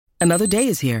Another day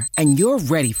is here, and you're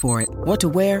ready for it. What to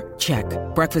wear? Check.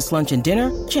 Breakfast, lunch, and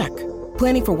dinner? Check.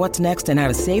 Planning for what's next and how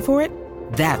to save for it?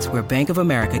 That's where Bank of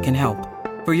America can help.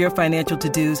 For your financial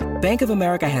to-dos, Bank of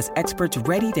America has experts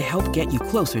ready to help get you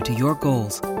closer to your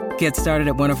goals. Get started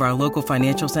at one of our local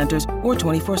financial centers or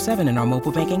 24/7 in our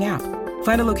mobile banking app.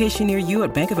 Find a location near you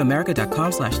at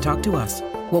bankofamerica.com/talktous.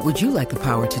 What would you like the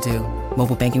power to do?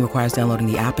 Mobile banking requires downloading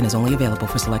the app and is only available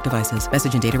for select devices.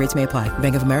 Message and data rates may apply.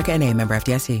 Bank of America N.A., member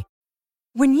FDIC.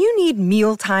 When you need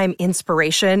mealtime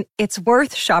inspiration, it's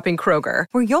worth shopping Kroger,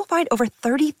 where you'll find over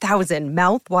 30,000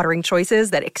 mouth-watering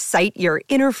choices that excite your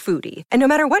inner foodie. And no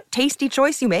matter what tasty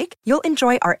choice you make, you'll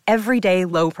enjoy our everyday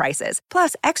low prices,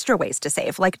 plus extra ways to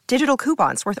save, like digital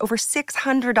coupons worth over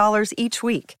 $600 each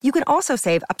week. You can also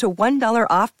save up to $1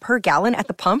 off per gallon at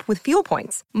the pump with fuel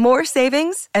points. More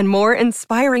savings and more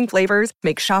inspiring flavors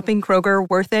make shopping Kroger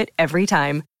worth it every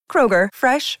time. Kroger,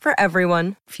 fresh for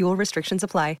everyone. Fuel restrictions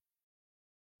apply.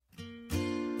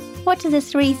 What are the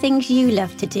 3 things you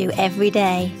love to do every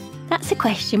day? That's a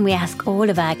question we ask all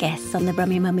of our guests on the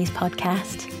Brummy Mummies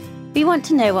podcast. We want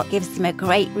to know what gives them a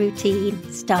great routine,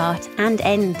 start and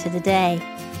end to the day.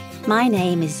 My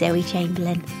name is Zoe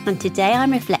Chamberlain, and today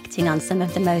I'm reflecting on some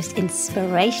of the most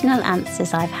inspirational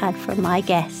answers I've had from my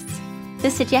guests,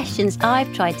 the suggestions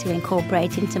I've tried to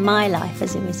incorporate into my life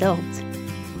as a result.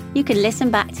 You can listen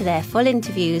back to their full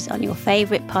interviews on your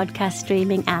favourite podcast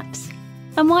streaming apps.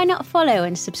 And why not follow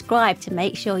and subscribe to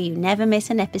make sure you never miss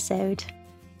an episode?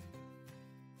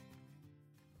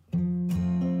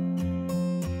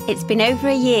 It's been over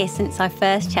a year since I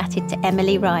first chatted to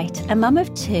Emily Wright, a mum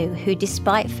of 2 who,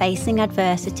 despite facing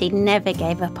adversity, never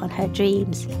gave up on her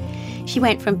dreams. She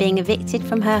went from being evicted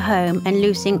from her home and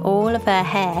losing all of her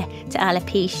hair to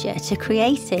alopecia to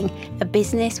creating a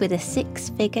business with a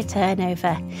 6-figure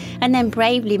turnover, and then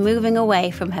bravely moving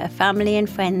away from her family and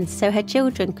friends so her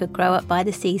children could grow up by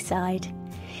the seaside.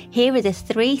 Here are the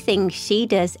 3 things she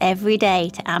does every day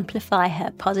to amplify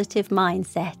her positive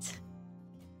mindset.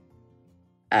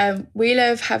 We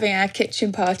love having our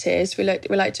kitchen parties. We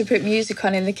like to put music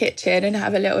on in the kitchen and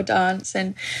have a little dance.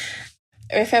 And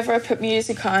if ever I put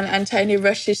music on, Antonia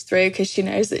rushes through because she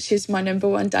knows that she's my number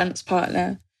 1 dance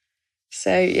partner.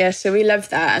 So we love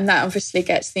that. And that obviously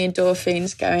gets the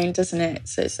endorphins going, doesn't it?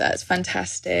 So that's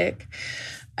fantastic.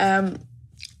 I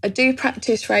do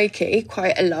practice Reiki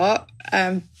quite a lot.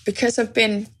 Because I've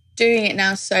been doing it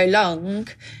now so long,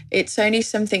 it's only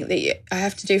something that I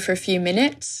have to do for a few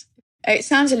minutes. It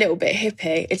sounds a little bit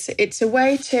hippie. It's a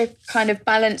way to kind of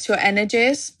balance your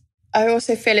energies. I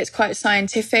also feel it's quite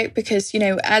scientific because,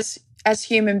 as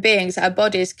human beings, our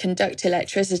bodies conduct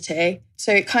electricity.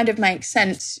 So it kind of makes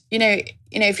sense.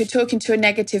 If you're talking to a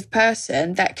negative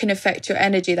person, that can affect your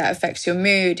energy, that affects your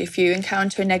mood. If you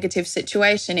encounter a negative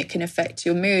situation, it can affect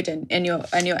your mood and your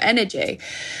energy.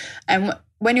 And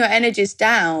when your energy's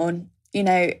down,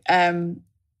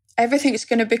 everything's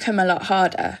going to become a lot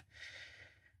harder.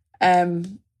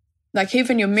 Like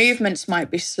even your movements might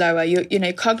be slower.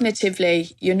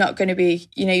 Cognitively, you're not going to be,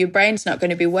 your brain's not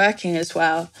going to be working as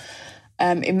well.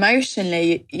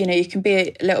 Emotionally, you can be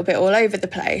a little bit all over the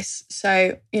place.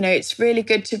 So, it's really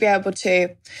good to be able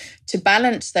to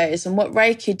balance those. And what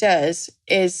Reiki does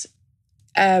is,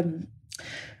 the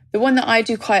one that I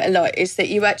do quite a lot is that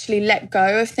you actually let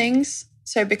go of things.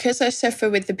 So because I suffer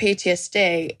with the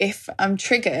PTSD, if I'm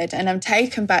triggered and I'm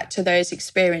taken back to those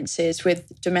experiences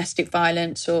with domestic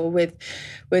violence or with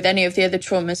any of the other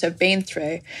traumas I've been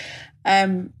through,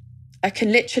 I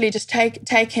can literally just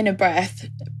take in a breath,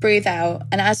 breathe out.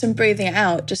 And as I'm breathing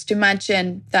out, just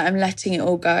imagine that I'm letting it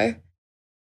all go.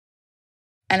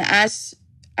 And as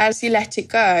you let it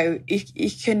go,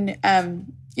 you can...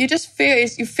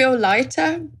 you feel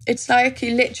lighter. It's like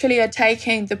you literally are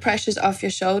taking the pressures off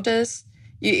your shoulders.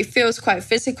 It feels quite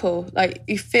physical, like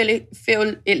you feel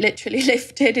it literally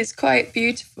lifted. It's quite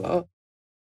beautiful.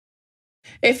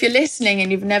 If you're listening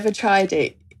and you've never tried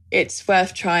it, it's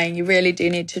worth trying. You really do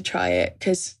need to try it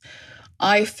because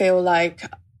I feel like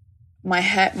my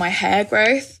hair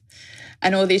growth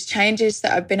and all these changes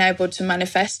that I've been able to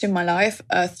manifest in my life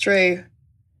are through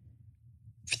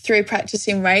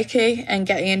practicing Reiki and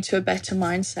getting into a better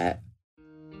mindset.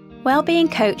 Wellbeing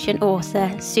coach and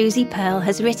author Susie Pearl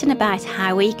has written about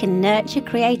how we can nurture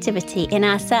creativity in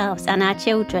ourselves and our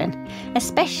children,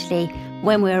 especially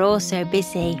when we're all so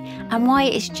busy, and why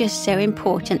it's just so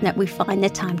important that we find the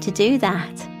time to do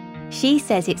that. She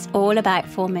says it's all about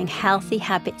forming healthy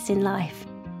habits in life.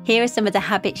 Here are some of the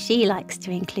habits she likes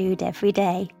to include every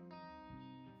day.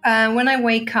 When I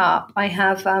wake up, I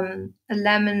have a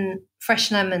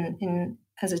fresh lemon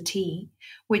as a tea,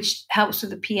 which helps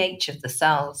with the pH of the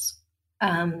cells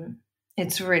in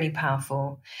It's really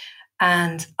powerful.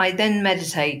 And I then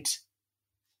meditate.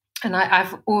 And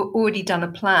I've already done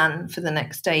a plan for the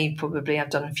next day. Probably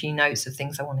I've done a few notes of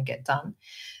things I want to get done.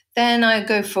 Then I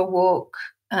go for a walk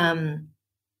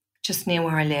just near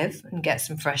where I live and get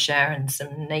some fresh air and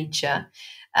some nature.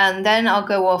 And then I'll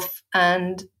go off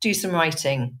and do some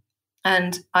writing.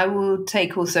 And I will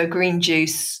take also green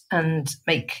juice and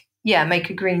make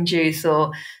a green juice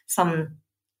or some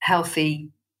healthy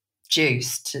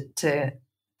juice to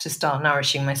start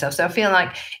nourishing myself. So I feel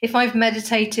like if I've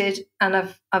meditated and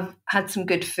I've had some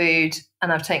good food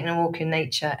and I've taken a walk in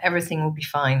nature, everything will be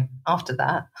fine after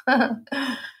that.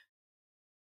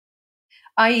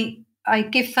 I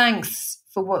give thanks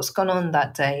for what's gone on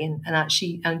that day and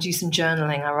actually do some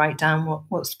journaling. I write down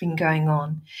what's been going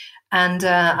on, and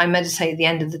I meditate at the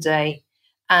end of the day.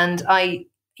 And I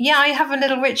have a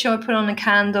little ritual. I put on a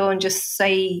candle and just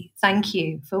say thank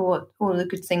you for all the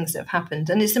good things that have happened.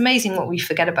 And it's amazing what we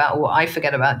forget about, or what I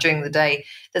forget about during the day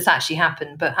that's actually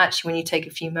happened. But actually, when you take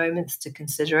a few moments to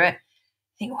consider it,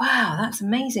 think, wow, that's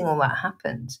amazing. All that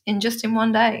happened in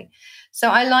one day. So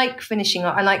I like finishing.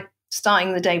 I like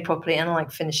starting the day properly, and I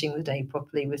like finishing the day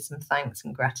properly with some thanks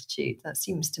and gratitude. That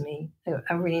seems to me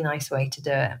a really nice way to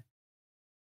do it.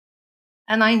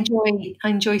 And I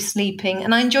enjoy sleeping,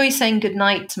 and I enjoy saying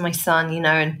goodnight to my son,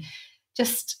 and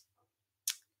just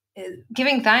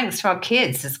giving thanks for our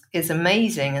kids is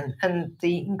amazing, and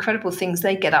the incredible things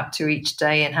they get up to each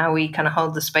day and how we kind of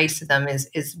hold the space for them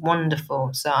is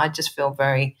wonderful. So I just feel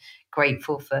very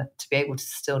grateful to be able to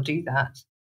still do that.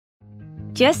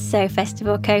 Just So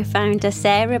Festival co-founder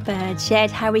Sarah Bird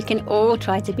shared how we can all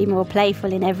try to be more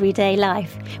playful in everyday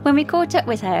life when we caught up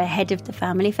with her ahead of the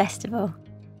family festival.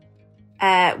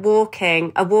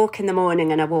 Walking, a walk in the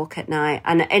morning and a walk at night,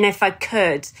 and if I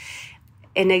could,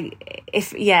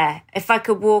 if I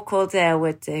could walk all day, I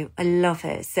would do. I love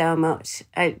it so much.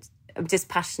 I'm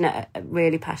just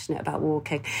really passionate about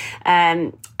walking.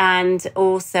 And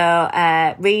also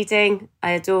reading.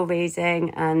 I adore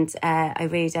reading, and I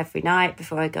read every night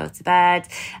before I go to bed.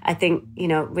 I think,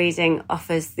 reading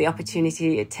offers the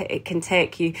opportunity.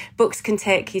 Books can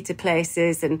take you to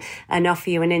places and offer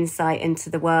you an insight into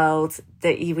the world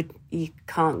that you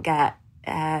can't get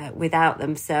without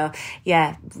them. So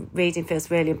reading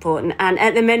feels really important. And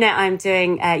at the minute I'm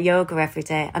doing yoga every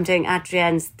day. I'm doing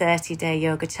Adrienne's 30-day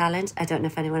yoga challenge. I don't know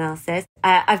if anyone else is.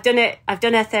 I've done a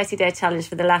 30-day challenge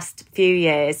for the last few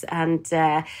years, and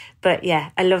but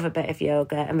I love a bit of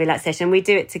yoga and relaxation. We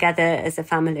do it together as a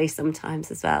family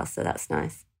sometimes as well, so that's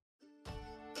nice.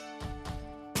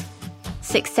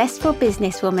 Successful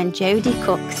businesswoman Jodie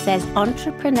Cook says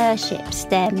entrepreneurship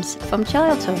stems from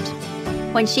childhood.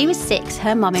 When she was 6,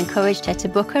 her mum encouraged her to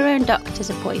book her own doctor's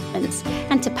appointments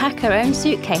and to pack her own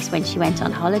suitcase when she went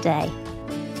on holiday.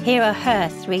 Here are her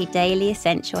 3 daily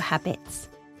essential habits.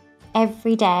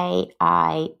 Every day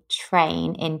I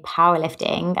train in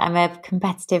powerlifting. I'm a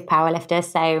competitive powerlifter,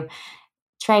 so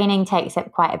training takes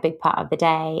up quite a big part of the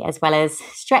day, as well as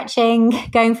stretching,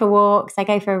 going for walks. I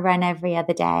go for a run every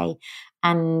other day,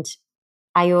 and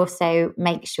I also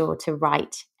make sure to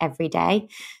write every day.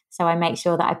 So I make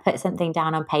sure that I put something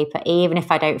down on paper, even if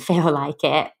I don't feel like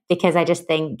it, because I just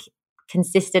think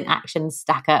consistent actions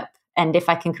stack up. And if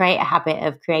I can create a habit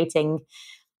of creating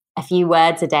a few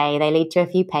words a day, they lead to a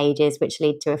few pages, which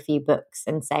lead to a few books.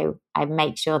 And so I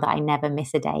make sure that I never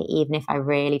miss a day, even if I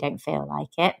really don't feel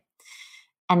like it.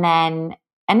 And then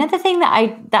another thing that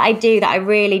I do that I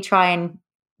really try and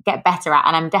get better at,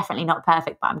 and I'm definitely not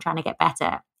perfect, but I'm trying to get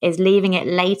better, is leaving it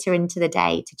later into the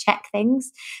day to check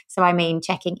things. So I mean,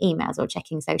 checking emails or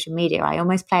checking social media. I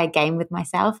almost play a game with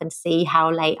myself and see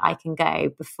how late I can go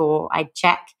before I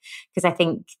check, because I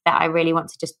think that I really want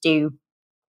to just do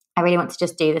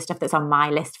the stuff that's on my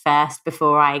list first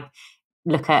before I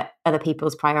look at other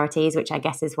people's priorities, which I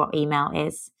guess is what email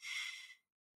is.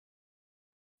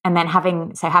 And then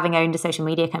having owned a social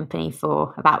media company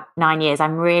for about 9 years,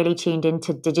 I'm really tuned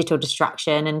into digital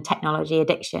distraction and technology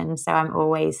addiction. So I'm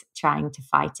always trying to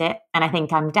fight it. And I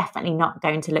think I'm definitely not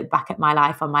going to look back at my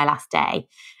life on my last day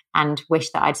and wish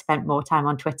that I'd spent more time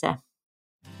on Twitter.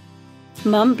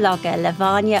 Mum blogger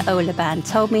Lavanya Olaban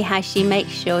told me how she makes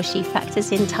sure she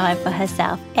factors in time for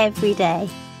herself every day,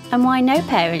 and why no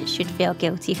parent should feel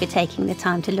guilty for taking the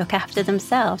time to look after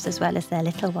themselves as well as their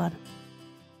little one.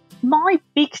 My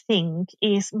big thing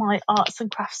is my arts and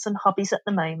crafts and hobbies at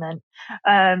the moment.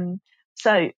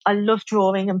 So I love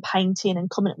drawing and painting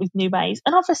and coming up with new ways.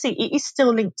 And obviously it is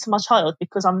still linked to my child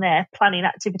because I'm there planning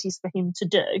activities for him to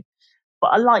do. But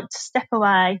I like to step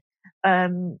away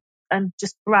and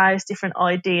just browse different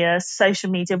ideas, social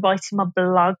media, writing my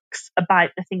blogs about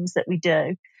the things that we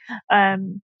do.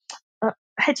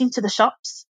 heading to the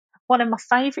shops. One of my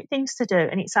favourite things to do,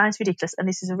 and it sounds ridiculous, and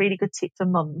this is a really good tip for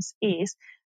mums, is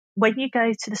when you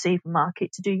go to the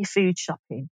supermarket to do your food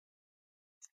shopping,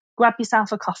 grab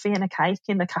yourself a coffee and a cake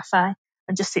in the cafe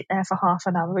and just sit there for half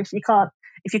an hour. If you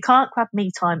can't grab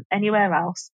me time anywhere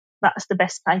else, that's the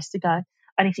best place to go.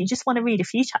 And if you just want to read a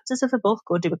few chapters of a book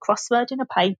or do a crossword in a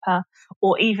paper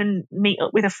or even meet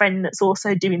up with a friend that's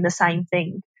also doing the same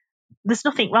thing, there's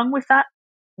nothing wrong with that,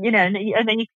 you know.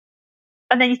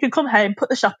 And then you can come home, put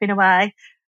the shopping away,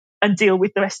 and deal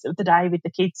with the rest of the day with the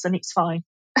kids, and it's fine.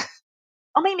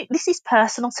 I mean, this is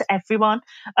personal to everyone.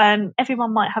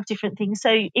 Everyone might have different things. So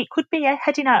it could be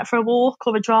heading out for a walk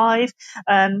or a drive,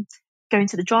 going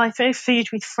to the drive-thru, food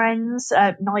with friends,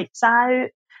 nights out.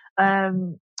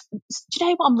 Do you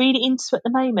know what I'm really into at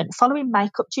the moment? Following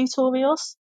makeup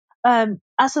tutorials.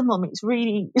 As a mum, it's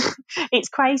really, it's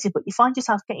crazy, but you find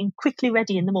yourself getting quickly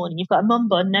ready in the morning. You've got a mum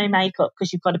bun, no makeup,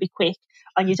 because you've got to be quick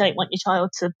and you don't want your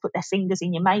child to put their fingers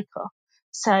in your makeup.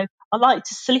 So I like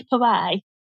to slip away,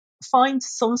 find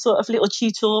some sort of little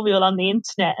tutorial on the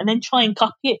internet and then try and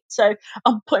copy it. So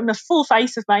I'm putting a full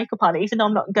face of makeup on, even though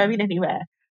I'm not going anywhere.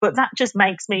 But that just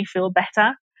makes me feel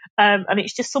better. And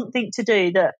it's just something to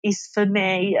do that is for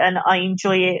me and I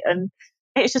enjoy it. And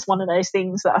it's just one of those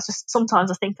things that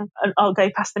sometimes I think I'll go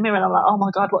past the mirror and I'm like, oh my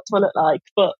God, what do I look like?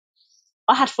 But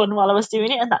I had fun while I was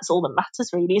doing it, and that's all that matters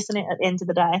really, isn't it, at the end of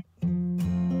the day?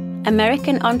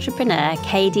 American entrepreneur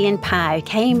Kadian Pau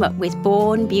came up with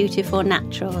Born Beautiful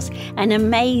Naturals, an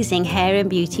amazing hair and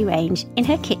beauty range, in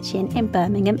her kitchen in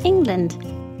Birmingham, England.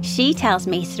 She tells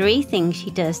me 3 things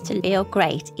she does to feel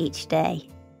great each day.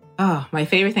 Oh, my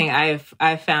favorite thing,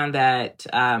 I've found that,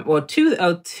 two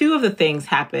of the things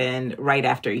happen right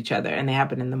after each other, and they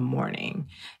happen in the morning.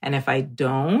 And if I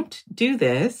don't do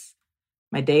this,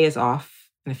 my day is off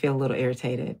and I feel a little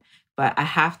irritated. But I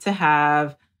have to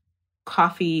have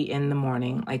coffee in the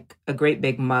morning, like a great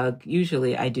big mug.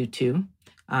 Usually I do 2,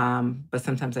 but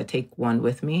sometimes I take 1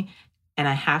 with me. And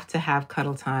I have to have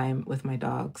cuddle time with my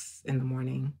dogs in the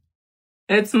morning.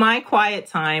 It's my quiet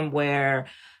time where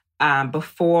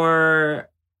before,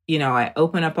 I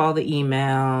open up all the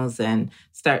emails and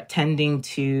start tending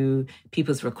to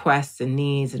people's requests and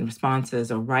needs and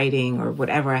responses or writing or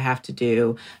whatever I have to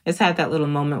do. I just had that little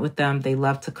moment with them. They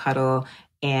love to cuddle.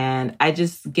 And I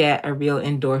just get a real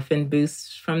endorphin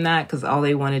boost from that because all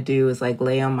they want to do is like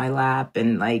lay on my lap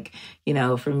and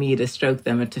for me to stroke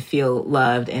them and to feel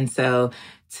loved. And so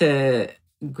to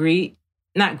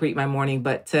not greet my morning,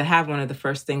 but to have one of the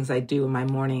first things I do in my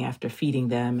morning after feeding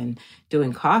them and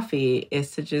doing coffee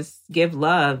is to just give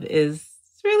love is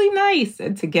really nice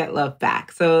and to get love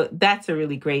back. So that's a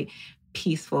really great,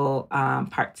 peaceful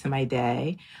part to my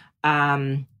day.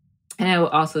 And I will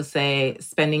also say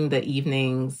spending the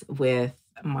evenings with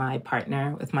my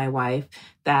partner, with my wife,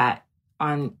 that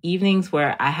on evenings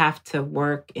where I have to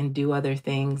work and do other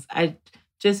things, I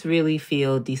just really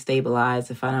feel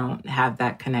destabilized if I don't have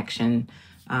that connection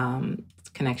time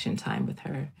with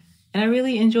her. And I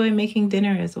really enjoy making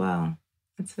dinner as well.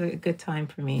 It's a good time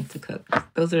for me to cook.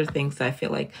 Those are the things that I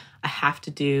feel like I have to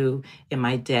do in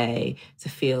my day to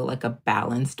feel like a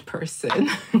balanced person.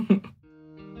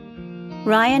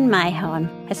 Ryan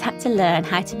Mahon has had to learn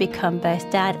how to become both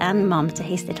dad and mum to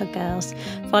his little girls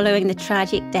following the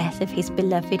tragic death of his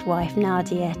beloved wife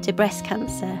Nadia to breast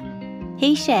cancer.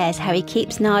 He shares how he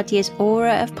keeps Nadia's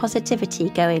aura of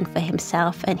positivity going for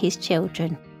himself and his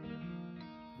children.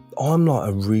 I'm like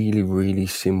a really, really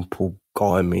simple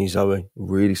guy, me, Zoe.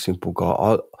 Really simple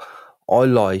guy. I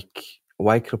like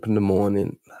waking up in the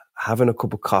morning, having a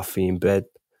cup of coffee in bed,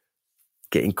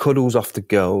 getting cuddles off the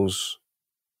girls,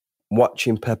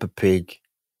 watching Peppa Pig,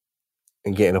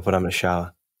 and getting up and having a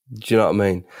shower. Do you know what I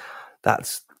mean?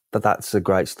 That's a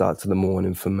great start to the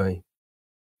morning for me.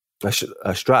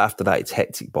 Straight after that, it's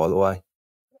hectic, by the way.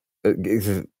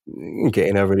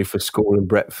 Getting her ready for school and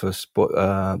breakfast, but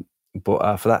for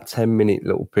that 10-minute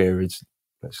little periods,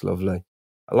 that's lovely.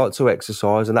 I like to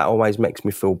exercise, and that always makes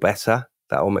me feel better.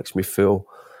 That all makes me feel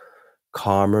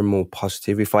calmer and more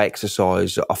positive. If I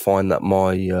exercise, I find that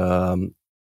my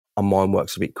mind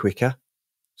works a bit quicker,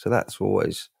 so that's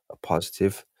always a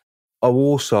positive. I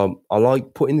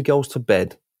like putting the girls to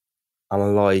bed, and I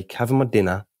like having my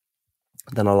dinner.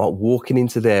 Then I like walking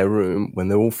into their room when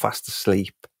they're all fast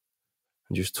asleep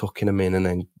and just tucking them in and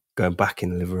then going back in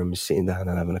the living room and sitting down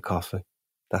and having a coffee.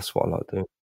 That's what I like doing.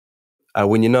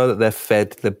 When you know that they're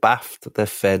fed, they're bathed, they're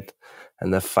fed,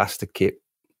 and they're fast asleep,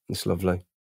 it's lovely.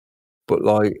 But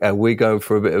we're going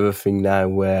for a bit of a thing now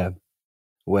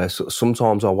where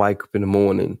sometimes I wake up in the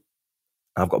morning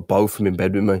and I've got both of them in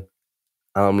bed with me.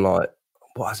 And I'm like,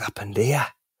 what has happened here?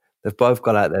 They've both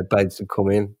got out their beds and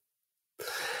come in.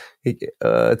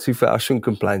 To be fair, I shouldn't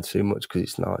complain too much because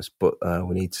it's nice, but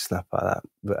we need to snap out of that.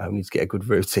 But we need to get a good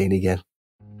routine again.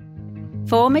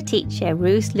 Former teacher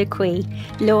Ruth Lequi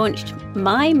launched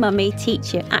My Mummy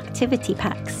Teacher activity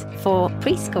packs for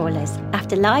preschoolers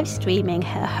after live streaming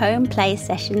her home play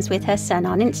sessions with her son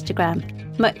on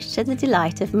Instagram, much to the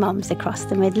delight of mums across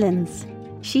the Midlands.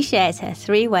 She shares her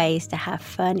 3 ways to have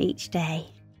fun each day.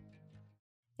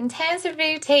 In terms of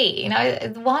routine,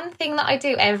 one thing that I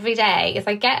do every day is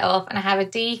I get up and I have a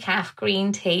decaf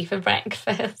green tea for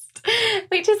breakfast,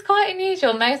 which is quite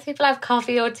unusual. Most people have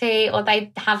coffee or tea, or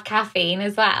they have caffeine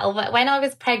as well. But when I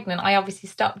was pregnant, I obviously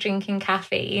stopped drinking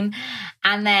caffeine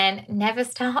and then never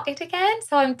started again.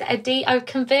 So I've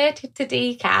converted to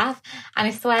decaf, and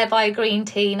I swear by a green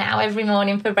tea now every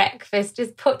morning for breakfast.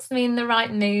 Just puts me in the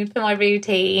right mood for my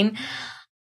routine.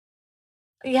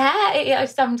 Yeah,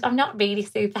 I'm not really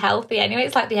super healthy anyway.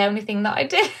 It's like the only thing that I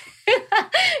do.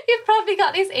 You've probably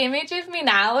got this image of me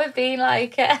now of being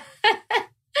like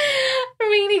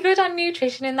really good on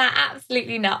nutrition, and that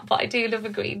absolutely not. But I do love a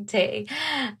green tea.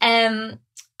 I'm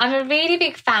a really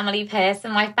big family person.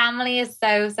 My family is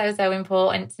so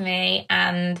important to me,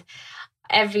 and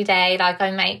every day, like,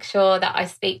 I make sure that I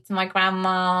speak to my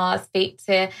grandma, speak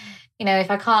to,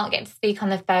 if I can't get to speak on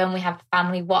the phone, we have a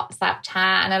family WhatsApp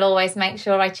chat, and I'll always make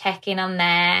sure I check in on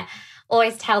there,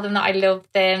 always tell them that I love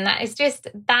them. That is just,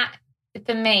 that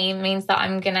for me means that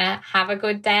I'm going to have a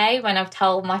good day when I've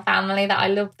told my family that I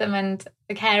love them and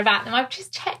I care about them. I've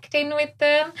just checked in with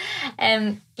them,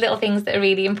 little things that are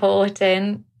really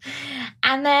important.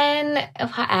 And then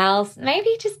what else?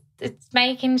 Maybe just it's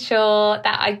making sure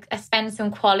that I spend some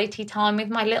quality time with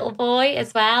my little boy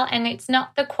as well. And it's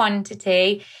not the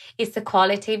quantity, it's the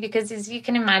quality, because as you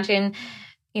can imagine,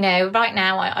 right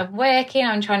now I'm working,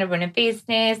 I'm trying to run a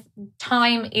business.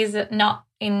 Time is not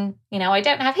in, I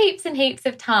don't have heaps and heaps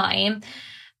of time,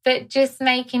 but just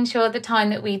making sure the time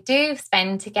that we do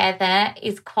spend together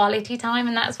is quality time.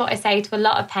 And that's what I say to a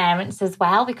lot of parents as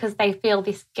well, because they feel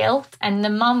this guilt, and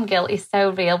the mum guilt is so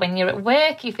real. When you're at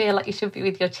work, you feel like you should be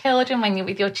with your children. When you're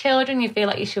with your children, you feel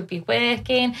like you should be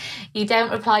working. You don't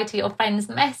reply to your friends'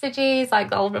 messages,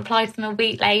 like I'll reply to them a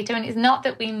week later. And it's not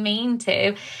that we mean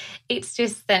to, it's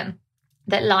just that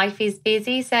life is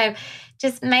busy. So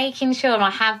just making sure I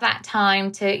have that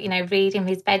time to, read him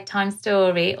his bedtime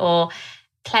story, or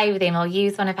play with him, or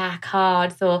use one of our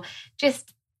cards, or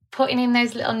just putting in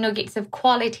those little nuggets of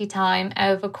quality time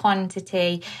over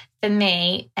quantity, for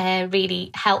me, really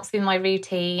helps with my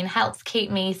routine, helps keep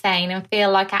me sane and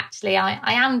feel like actually I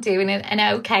am doing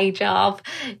an okay job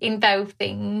in both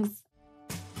things.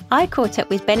 I caught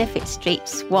up with Benefit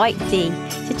Street's White D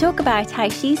to talk about how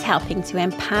she's helping to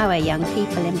empower young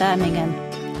people in Birmingham.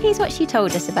 Here's what she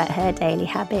told us about her daily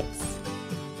habits.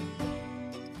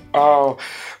 Oh,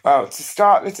 well, to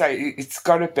start the day, it's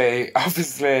got to be,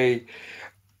 obviously,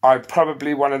 I'm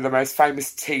probably one of the most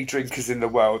famous tea drinkers in the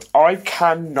world. I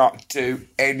cannot do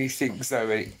anything,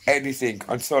 Zoe, anything,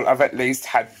 until I've at least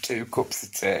had 2 cups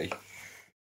of tea.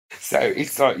 So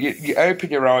it's like you open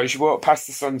your eyes, you walk past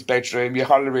the son's bedroom, you're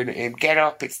hollering at him, get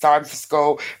up, it's time for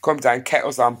school, come down,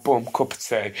 kettle's on, boom, cup of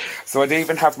tea. So I'd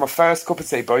even have my first cup of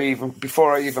tea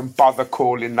before I even bother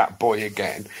calling that boy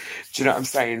again. Do you know what I'm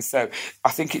saying? So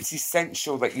I think it's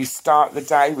essential that you start the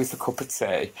day with a cup of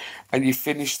tea and you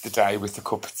finish the day with a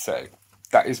cup of tea.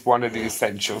 That is one of the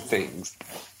essential things.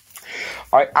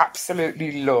 I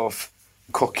absolutely love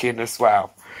cooking as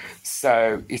well.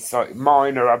 So it's like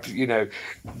mine are,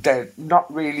 they're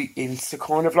not really into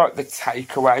kind of like the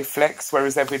takeaway flex,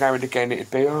 whereas every now and again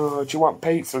it'd be, oh, do you want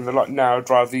pizza? And they're like, no, I'd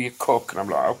rather you cook. And I'm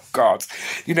like, oh, God.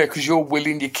 Because you're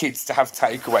willing your kids to have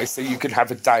takeaway so you can have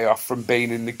a day off from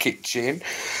being in the kitchen.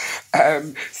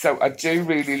 So I do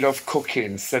really love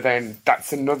cooking. So then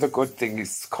that's another good thing.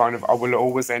 Is kind of I will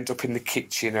always end up in the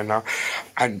kitchen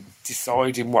and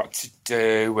deciding what to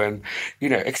do and,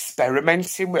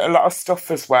 experimenting with a lot of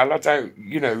stuff as well. I don't,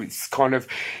 it's kind of,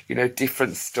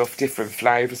 different stuff, different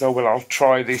flavours. Oh, well, I'll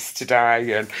try this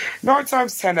today. And 9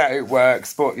 times 10 out it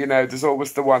works, but, there's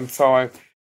always the one time.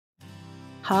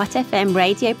 Heart FM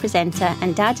radio presenter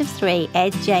and dad of 3,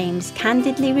 Ed James,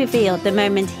 candidly revealed the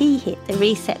moment he hit the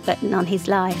reset button on his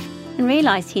life and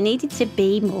realised he needed to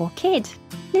be more kid.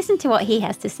 Listen to what he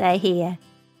has to say here.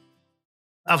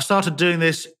 I've started doing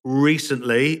this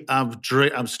recently. I've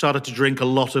started to drink a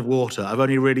lot of water. I've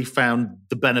only really found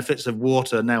the benefits of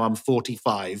water now I'm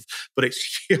 45, but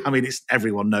it's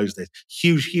everyone knows this.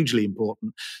 Hugely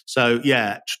important. So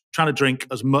yeah, trying to drink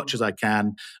as much as I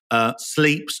can.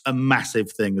 Sleep's a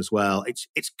massive thing as well.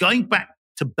 It's going back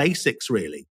to basics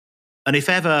really. And if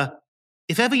ever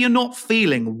if ever you're not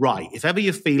feeling right, if ever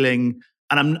you're feeling,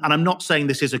 and I'm not saying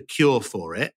this is a cure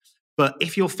for it, but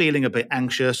if you're feeling a bit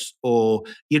anxious or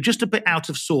you're just a bit out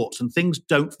of sorts and things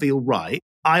don't feel right,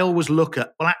 I always look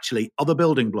at, well, actually, are the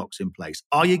building blocks in place?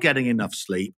 Are you getting enough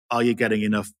sleep? Are you getting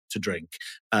enough to drink,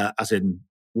 as in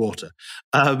water?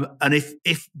 And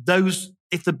if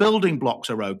the building blocks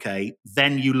are okay,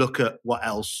 then you look at what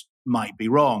else might be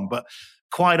wrong. But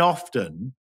quite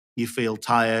often you feel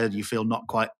tired, you feel not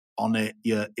quite on it,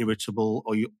 you're irritable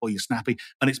or you're snappy,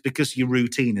 and it's because your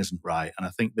routine isn't right. And I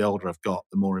think the older I've got,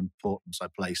 the more importance I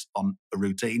place on a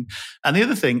routine. And the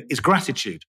other thing is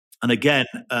gratitude. And again,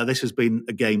 this has been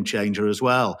a game changer as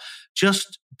well.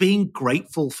 Just being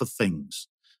grateful for things,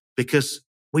 because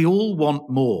we all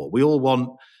want more. We all want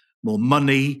more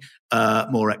money,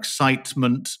 more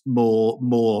excitement,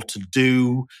 more to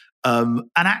do. And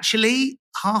actually,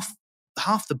 half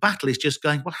the battle is just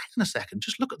going, well, hang on a second,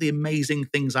 just look at the amazing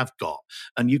things I've got.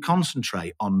 And you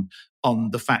concentrate on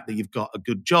the fact that you've got a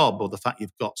good job, or the fact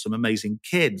you've got some amazing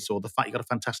kids, or the fact you've got a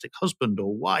fantastic husband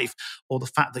or wife, or the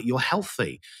fact that you're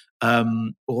healthy,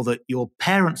 or that your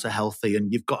parents are healthy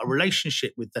and you've got a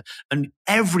relationship with them. And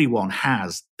everyone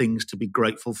has things to be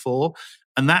grateful for.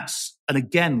 And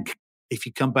again, if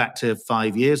you come back to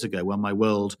 5 years ago when my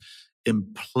world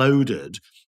imploded,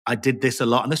 I did this a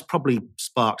lot, and this probably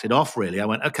sparked it off, really. I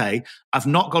went, okay, I've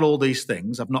not got all these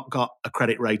things. I've not got a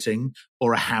credit rating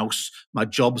or a house. My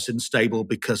job's unstable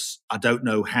because I don't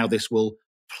know how this will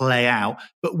play out.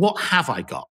 But what have I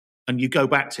got? And you go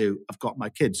back to, I've got my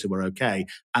kids who are okay,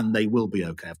 and they will be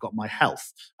okay. I've got my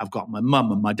health. I've got my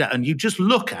mum and my dad. And you just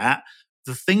look at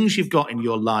the things you've got in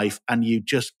your life, and you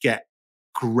just get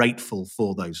grateful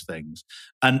for those things.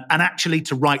 And actually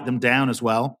to write them down as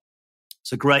well.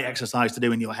 It's a great exercise to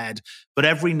do in your head. But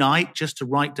every night, just to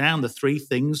write down the 3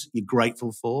 things you're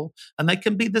grateful for. And they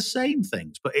can be the same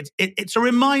things. But it's a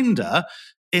reminder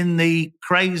in the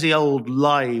crazy old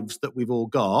lives that we've all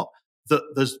got that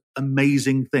there's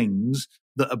amazing things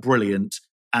that are brilliant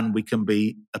and we can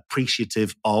be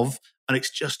appreciative of. And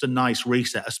it's just a nice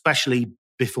reset, especially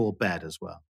before bed as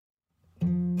well.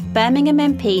 Birmingham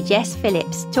MP Jess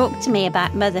Phillips talked to me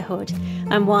about motherhood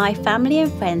and why family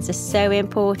and friends are so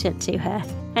important to her,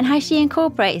 and how she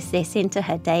incorporates this into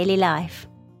her daily life.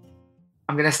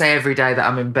 I'm going to say every day that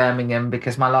I'm in Birmingham,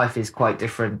 because my life is quite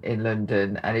different in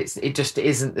London, and it just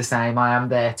isn't the same. I am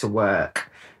there to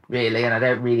work, really, and I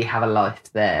don't really have a life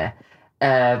there.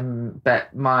 But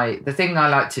the thing I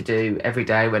like to do every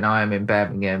day when I am in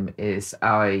Birmingham is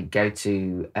I go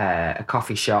to a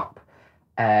coffee shop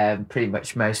pretty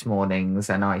much most mornings,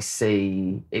 and I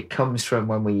see, it comes from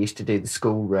when we used to do the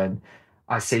school run.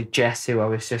 I see Jess, who I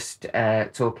was just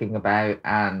talking about,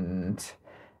 and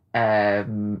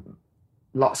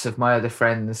lots of my other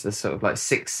friends. There's sort of like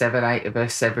 6, 7, 8 of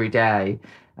us every day,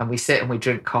 and we sit and we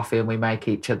drink coffee and we make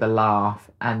each other laugh,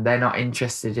 and they're not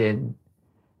interested in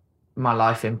my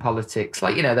life in politics.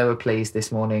 Like, they were pleased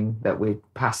this morning that we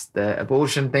passed the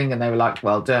abortion thing, and they were like,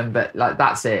 well done, but like,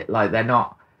 that's it. Like,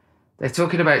 they're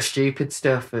talking about stupid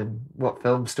stuff and what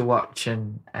films to watch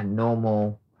and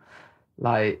normal.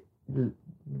 Like,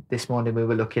 this morning we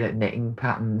were looking at knitting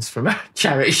patterns from a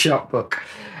charity shop book,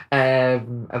 a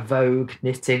Vogue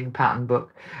knitting pattern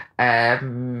book.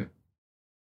 I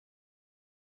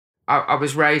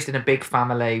was raised in a big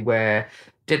family where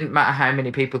didn't matter how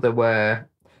many people there were,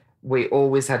 we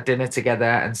always had dinner together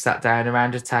and sat down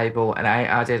around a table and ate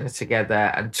our dinner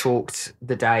together and talked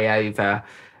the day over.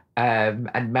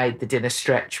 And made the dinner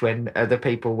stretch when other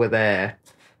people were there.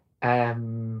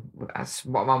 That's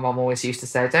what my mum always used to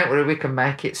say, don't worry, we can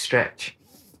make it stretch.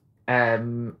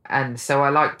 And so I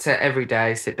like to every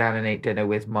day sit down and eat dinner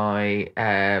with my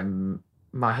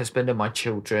husband and my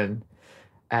children.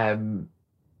 And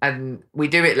we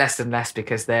do it less and less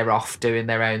because they're off doing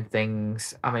their own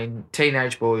things. I mean,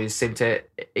 teenage boys seem to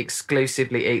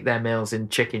exclusively eat their meals in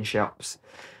chicken shops.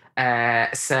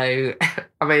 So,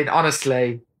 I mean,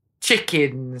 honestly,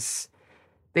 chickens,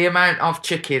 the amount of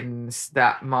chickens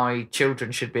that my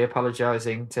children should be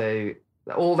apologising to,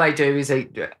 all they do is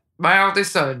eat. My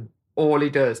eldest son, all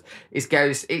he does is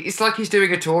goes, it's like he's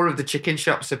doing a tour of the chicken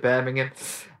shops of Birmingham.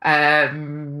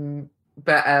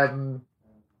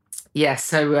 Yeah,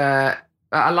 so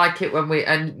I like it when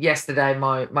and yesterday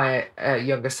my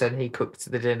younger son, he cooked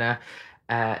the dinner.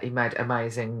 He made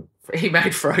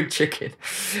fried chicken,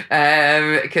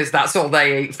 because that's all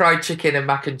they eat, fried chicken and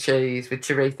mac and cheese with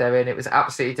chorizo in. It was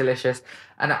absolutely delicious.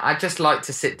 And I just like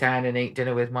to sit down and eat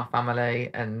dinner with my family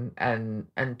and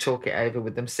talk it over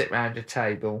with them, sit round a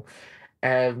table.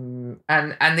 And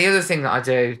the other thing that I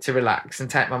do to relax and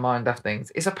take my mind off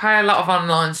things is I play a lot of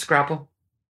online Scrabble.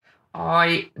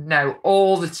 I know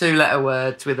all the 2-letter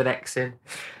words with an X in.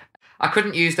 I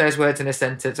couldn't use those words in a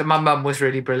sentence. And my mum was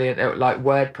really brilliant at like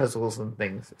word puzzles and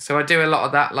things. So I do a lot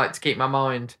of that, like to keep my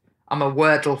mind. I'm a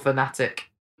Wordle fanatic.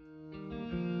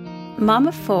 Mum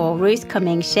of 4, Ruth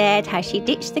Cummings, shared how she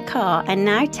ditched the car and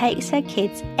now takes her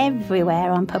kids everywhere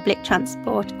on public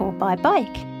transport or by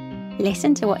bike.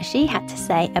 Listen to what she had to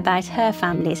say about her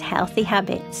family's healthy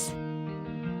habits.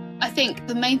 I think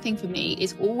the main thing for me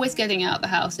is always getting out of the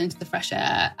house into the fresh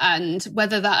air. And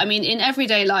whether that, I mean, in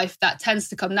everyday life, that tends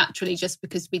to come naturally just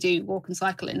because we do walk and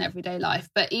cycle in everyday life.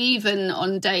 But even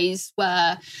on days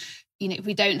where, you know, if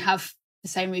we don't have the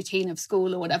same routine of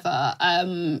school or whatever,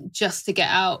 just to get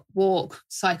out, walk,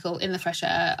 cycle in the fresh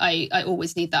air, I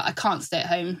always need that. I can't stay at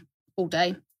home all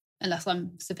day unless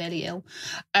I'm severely ill.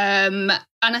 And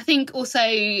I think also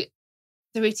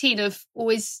the routine of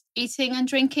always eating and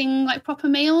drinking like proper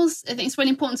meals. I think it's really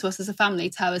important to us as a family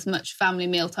to have as much family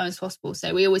meal time as possible.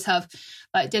 So we always have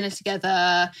like dinner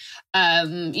together.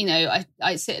 You know,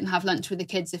 I sit and have lunch with the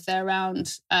kids if they're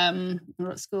around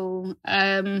or at school.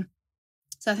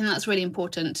 So I think that's really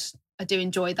important. I do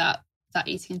enjoy that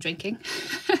eating and drinking.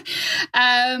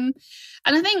 And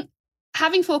I think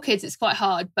having 4 kids, it's quite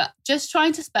hard, but just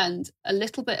trying to spend a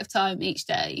little bit of time each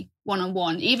day,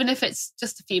 one-on-one, even if it's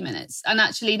just a few minutes. And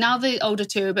actually now the older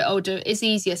 2 are a bit older, it's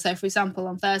easier. So for example,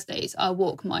 on Thursdays, I'll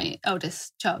walk my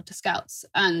eldest child to Scouts,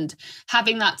 and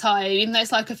having that time, even though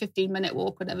it's like a 15-minute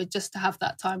walk, whatever, just to have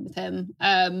that time with him.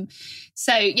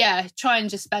 So yeah, try and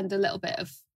just spend a little bit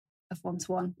of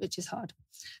one-to-one, which is hard.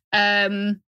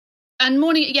 And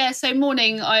morning,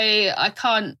 I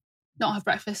can't not have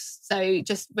breakfast, so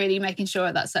just really making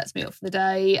sure that sets me up for the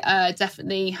day.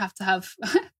 Definitely have to have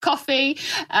coffee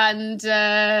and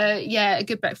a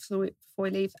good breakfast before we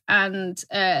leave. And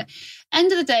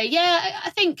end of the day,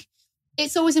 I think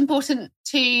it's always important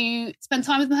to spend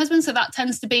time with my husband, so that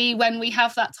tends to be when we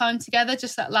have that time together,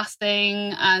 just that last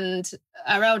thing. And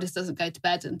our eldest doesn't go to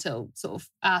bed until sort of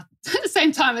at the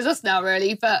same time as us now,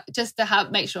 really, but just to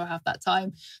make sure I have that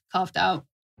time carved out.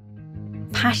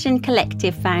 Passion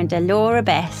Collective founder Laura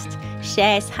Best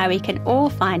shares how we can all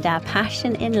find our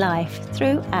passion in life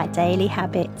through our daily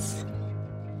habits.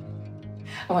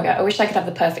 Oh my God, I wish I could have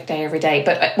the perfect day every day.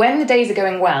 But when the days are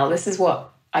going well, this is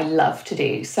what I love to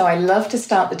do. So I love to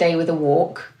start the day with a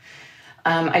walk.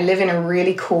 I live in a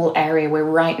really cool area. We're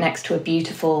right next to a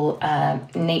beautiful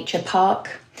nature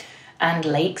park and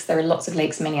lakes. There are lots of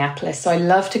lakes in Minneapolis. So I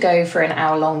love to go for an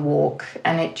hour-long walk,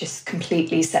 and it just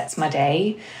completely sets my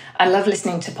day. I love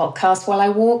listening to podcasts while I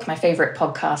walk. My favourite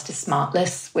podcast is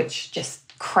Smartless, which just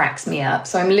cracks me up.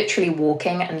 So I'm literally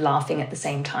walking and laughing at the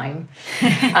same time,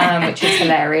 which is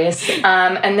hilarious.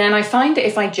 And then I find that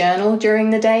if I journal during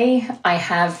the day, I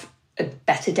have a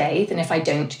better day than if I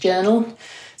don't journal.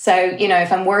 So, you know,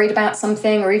 if I'm worried about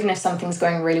something, or even if something's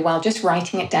going really well, just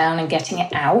writing it down and getting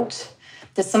it out.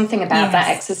 There's something about that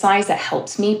exercise that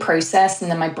helps me process,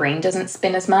 and then my brain doesn't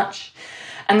spin as much.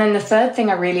 And then the third thing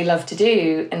I really love to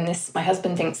do, and this, my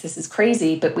husband thinks this is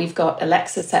crazy, but we've got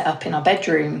Alexa set up in our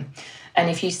bedroom. And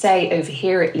if you say over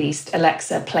here, at least,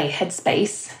 Alexa, play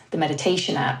Headspace, the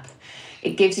meditation app,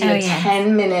 it gives you a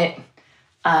 10-minute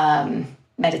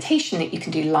meditation that you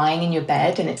can do lying in your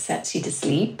bed, and it sets you to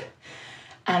sleep.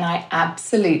 And I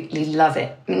absolutely love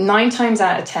it. 9 times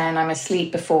out of 10, I'm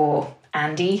asleep before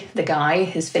Andy, the guy,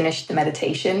 has finished the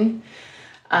meditation.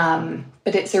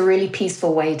 But it's a really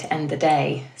peaceful way to end the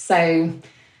day. So,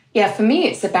 yeah, for me,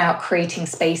 it's about creating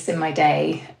space in my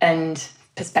day and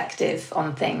perspective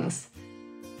on things.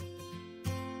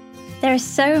 There are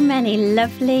so many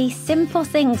lovely, simple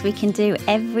things we can do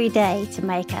every day to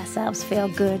make ourselves feel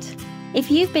good.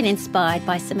 If you've been inspired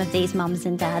by some of these mums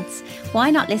and dads, why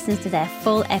not listen to their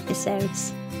full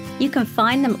episodes? You can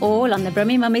find them all on the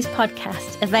Brummy Mummies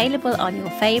podcast, available on your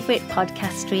favourite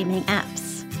podcast streaming apps.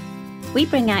 We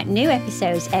bring out new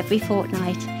episodes every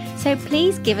fortnight, so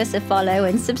please give us a follow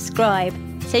and subscribe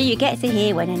so you get to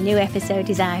hear when a new episode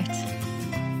is out.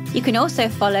 You can also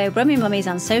follow Brummy Mummies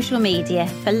on social media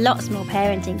for lots more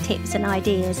parenting tips and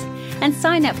ideas, and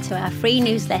sign up to our free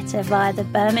newsletter via the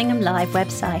Birmingham Live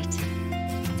website.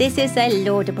 This is a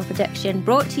laudable production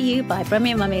brought to you by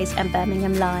Brummy Mummies and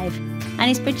Birmingham Live,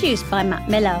 and is produced by Matt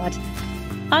Millard.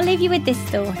 I'll leave you with this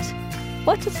thought.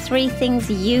 What are 3 things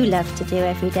you love to do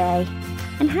every day?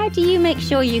 And how do you make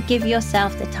sure you give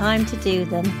yourself the time to do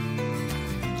them?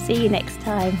 See you next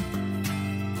time.